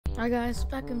Hi guys,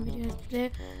 back in video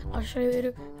today. I'll show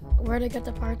you where to get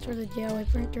the parts for the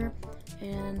DIY printer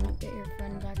and get your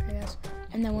friend back, I guess.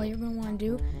 And then what you're going to want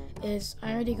to do is,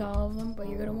 I already got all of them, but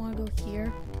you're going to want to go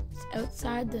here. It's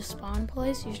outside the spawn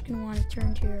place. You're just going to want to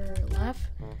turn to your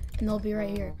left and they'll be right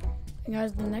here. And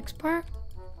guys, the next part,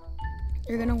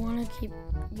 you're going to want to keep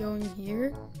going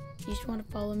here. You just want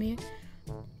to follow me.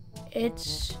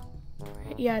 It's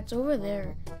over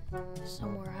there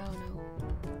somewhere, I don't know.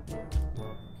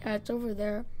 Yeah, it's over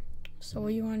there. So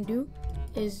what you want to do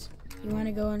is you want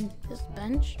to go on this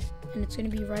bench, and it's going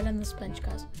to be right on this bench,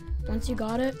 guys. Once you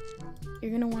got it,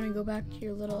 you're going to want to go back to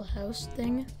your little house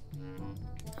thing.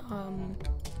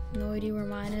 No idea where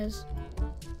mine is.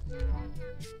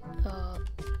 Oh,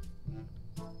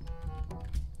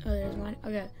 there's mine.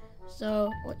 Okay,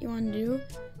 so what you want to do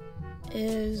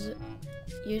is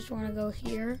you just want to go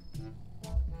here.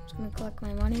 I'm just going to collect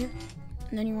my money,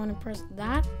 and then you want to press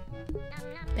that.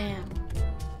 Bam.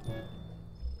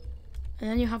 And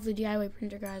then you have the DIY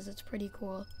printer, guys. That's pretty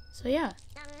cool. So yeah,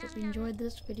 hope you enjoyed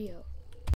this video.